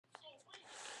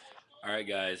Alright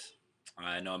guys,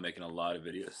 I know I'm making a lot of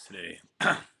videos today,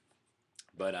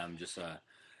 but I'm just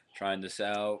trying this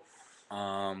out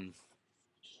and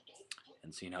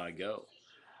seeing how I go.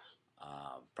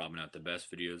 Probably not the best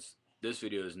videos. This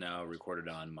video is now recorded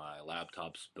on my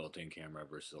laptop's built-in camera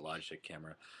versus a Logitech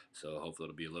camera, so hopefully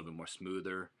it'll be a little bit more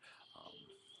smoother. Um,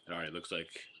 it already looks like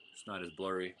it's not as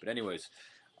blurry, but anyways,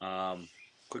 um,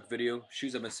 quick video.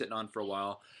 Shoes I've been sitting on for a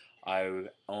while.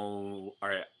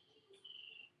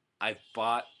 I've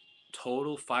bought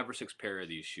total 5 or 6 pair of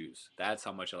these shoes. That's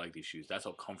how much I like these shoes. That's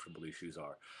how comfortable these shoes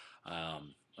are.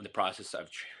 In the process,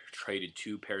 I've traded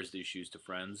 2 pairs of these shoes to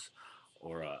friends,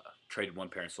 or traded 1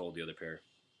 pair and sold the other pair.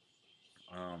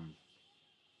 Um,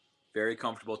 Very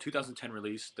comfortable. 2010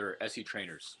 release. They're SE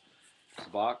trainers. The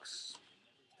box.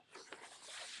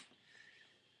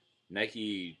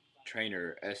 Nike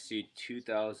Trainer SC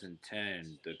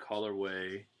 2010. The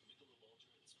colorway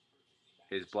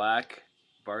is black,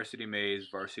 varsity maize,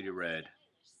 varsity red,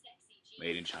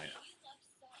 made in China.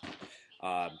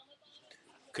 Um,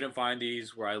 couldn't find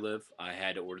these where I live. I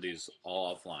had to order these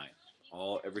all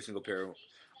offline. Every single pair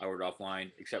I ordered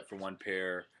offline, except for 1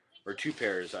 pair or 2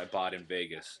 pairs I bought in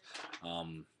Vegas.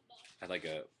 Had like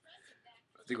I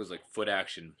think it was like Foot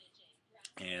Action,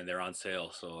 and they're on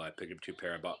sale. So I picked up 2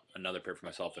 pair. I bought another pair for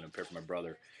myself and a pair for my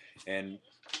brother. And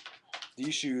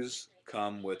these shoes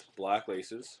come with black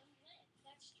laces,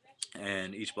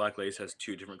 and each black lace has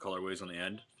 2 different colorways on the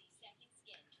end.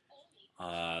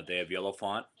 They have yellow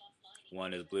font.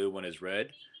 One is blue, one is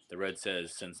red. The red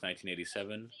says since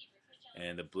 1987,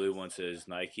 and the blue one says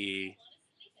Nike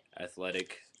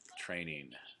Athletic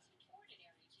Training.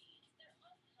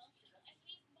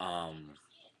 Um,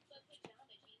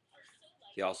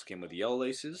 he also came with the yellow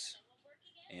laces,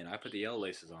 and I put the yellow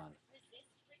laces on.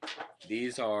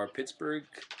 These are Pittsburgh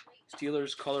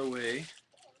Steelers colorway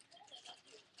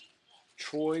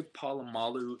Troy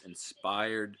Polamalu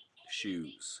inspired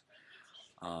shoes.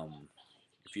 Um,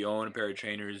 if you own a pair of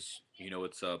trainers, you know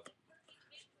what's up.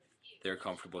 They're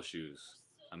comfortable shoes.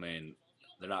 I mean,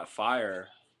 they're not fire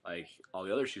like all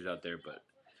the other shoes out there, but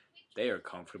they are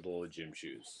comfortable gym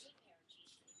shoes.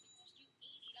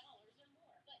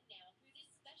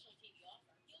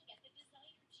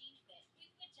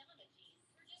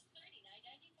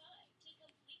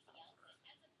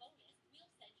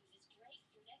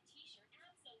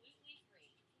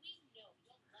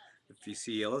 If you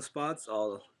see yellow spots,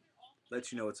 I'll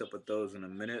let you know what's up with those in a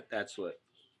minute. That's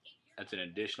an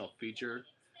additional feature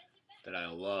that I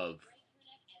love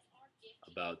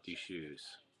about these shoes.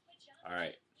 All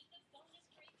right.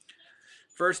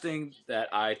 First thing that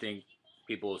I think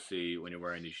people will see when you're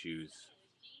wearing these shoes,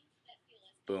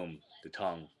 boom, the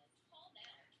tongue.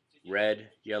 Red,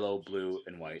 yellow, blue,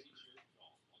 and white.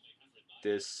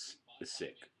 This is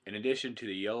sick. In addition to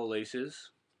the yellow laces,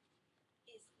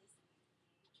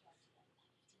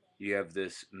 you have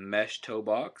this mesh toe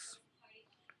box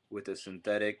with a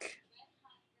synthetic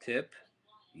tip,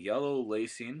 yellow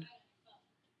lacing,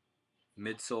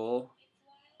 midsole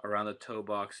around the toe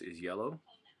box is yellow,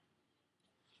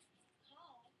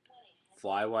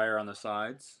 flywire on the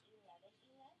sides,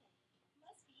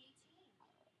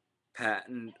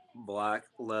 patent black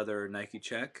leather Nike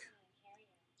check,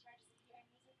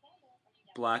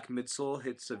 black midsole,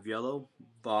 hits of yellow,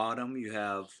 bottom you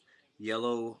have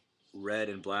yellow, red,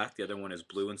 and black. The other one is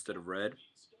blue instead of red.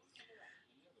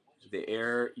 The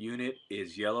air unit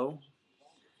is yellow,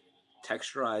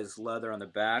 texturized leather on the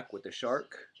back with the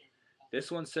shark.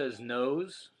 This one says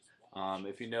nose.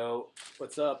 If you know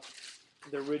what's up,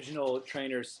 the original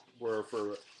trainers were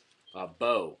for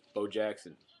Bo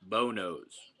Jackson. Bo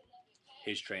knows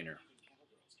his trainer.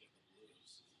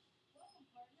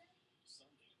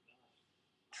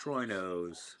 Troy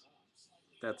knows.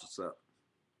 That's what's up.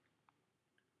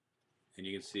 And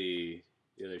you can see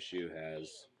the other shoe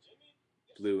has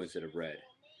blue instead of red.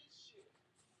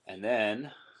 And then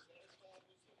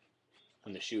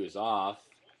when the shoe is off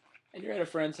and you're at a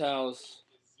friend's house,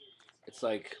 it's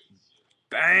like,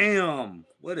 bam!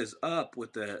 What is up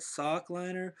with the sock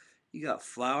liner? You got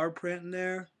flower print in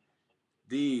there.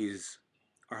 These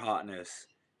are hotness.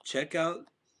 Check out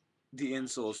the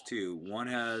insoles too. One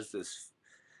has this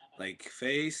like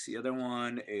face. The other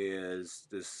one is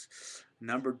this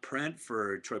numbered print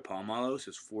for Troy Polamalu. So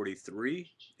it's 43.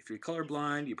 If you're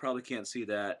colorblind, you probably can't see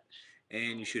that,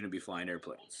 and you shouldn't be flying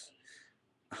airplanes.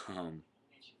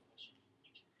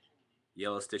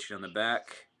 Yellow stitching on the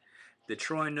back. The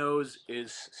Troy nose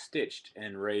is stitched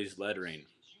and raised lettering.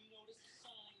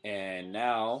 And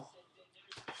now,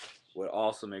 what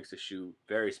also makes the shoe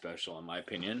very special, in my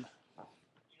opinion,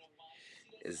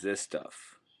 is this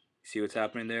stuff. See what's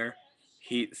happening there?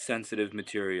 Heat sensitive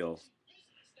material.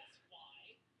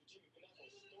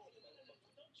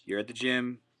 You're at the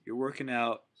gym, you're working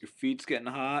out, your feet's getting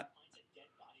hot.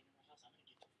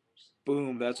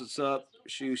 Boom, that's what's up.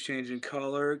 Shoes changing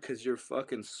color because you're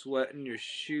fucking sweating. Your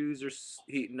shoes are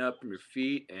heating up from your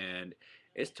feet, and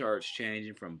it starts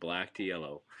changing from black to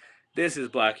yellow. This is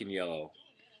black and yellow.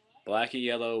 Black and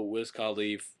yellow, Wiz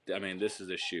Khalifa. I mean, this is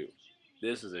a shoe.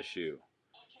 This is a shoe.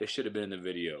 It should have been in the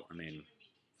video. I mean,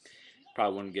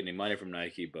 probably wouldn't get any money from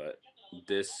Nike, but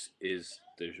this is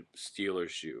the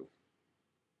Steelers shoe.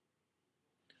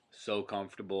 So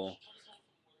comfortable.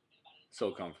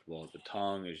 So comfortable. The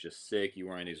tongue is just sick. You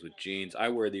wearing these with jeans. I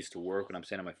wear these to work when I'm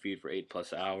standing on my feet for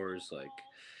 8+ hours. Like,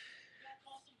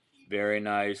 very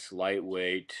nice,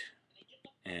 lightweight,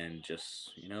 and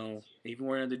just, even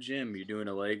wearing at the gym, you're doing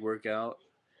a leg workout,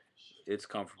 it's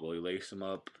comfortable. You lace them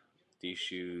up. These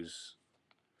shoes,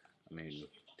 I mean,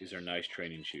 these are nice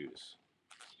training shoes.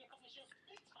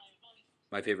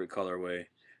 My favorite colorway.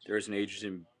 There's an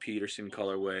Adrian Peterson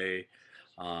colorway,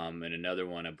 and another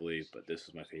one, I believe, but this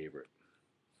is my favorite.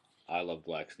 I love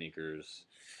black sneakers,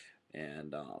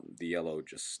 and the yellow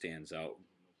just stands out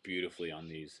beautifully on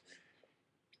these.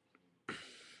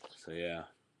 So yeah,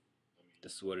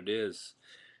 this is what it is.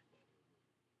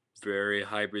 Very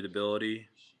high breathability,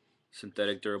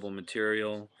 synthetic durable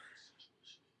material,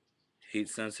 heat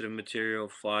sensitive material,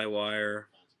 fly wire.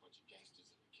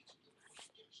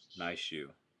 Nice shoe,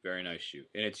 very nice shoe,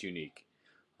 and it's unique.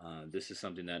 This is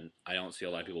something that I don't see a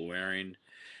lot of people wearing.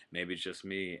 Maybe it's just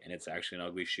me, and it's actually an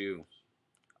ugly shoe.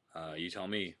 You tell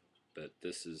me, but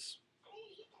this is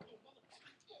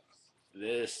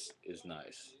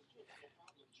nice.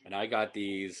 And I got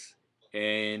these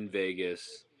in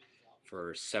Vegas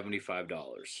for $75.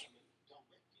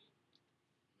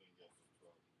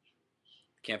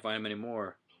 Can't find them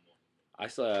anymore. I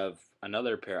still have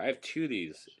another pair. I have two of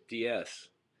these DS.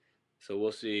 So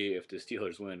we'll see if the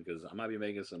Steelers win because I might be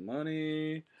making some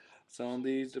money selling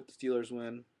these if the Steelers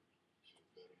win.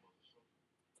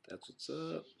 That's what's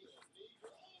up.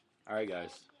 All right,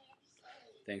 guys.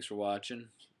 Thanks for watching.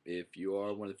 If you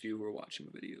are one of the few who are watching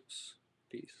my videos,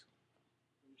 peace.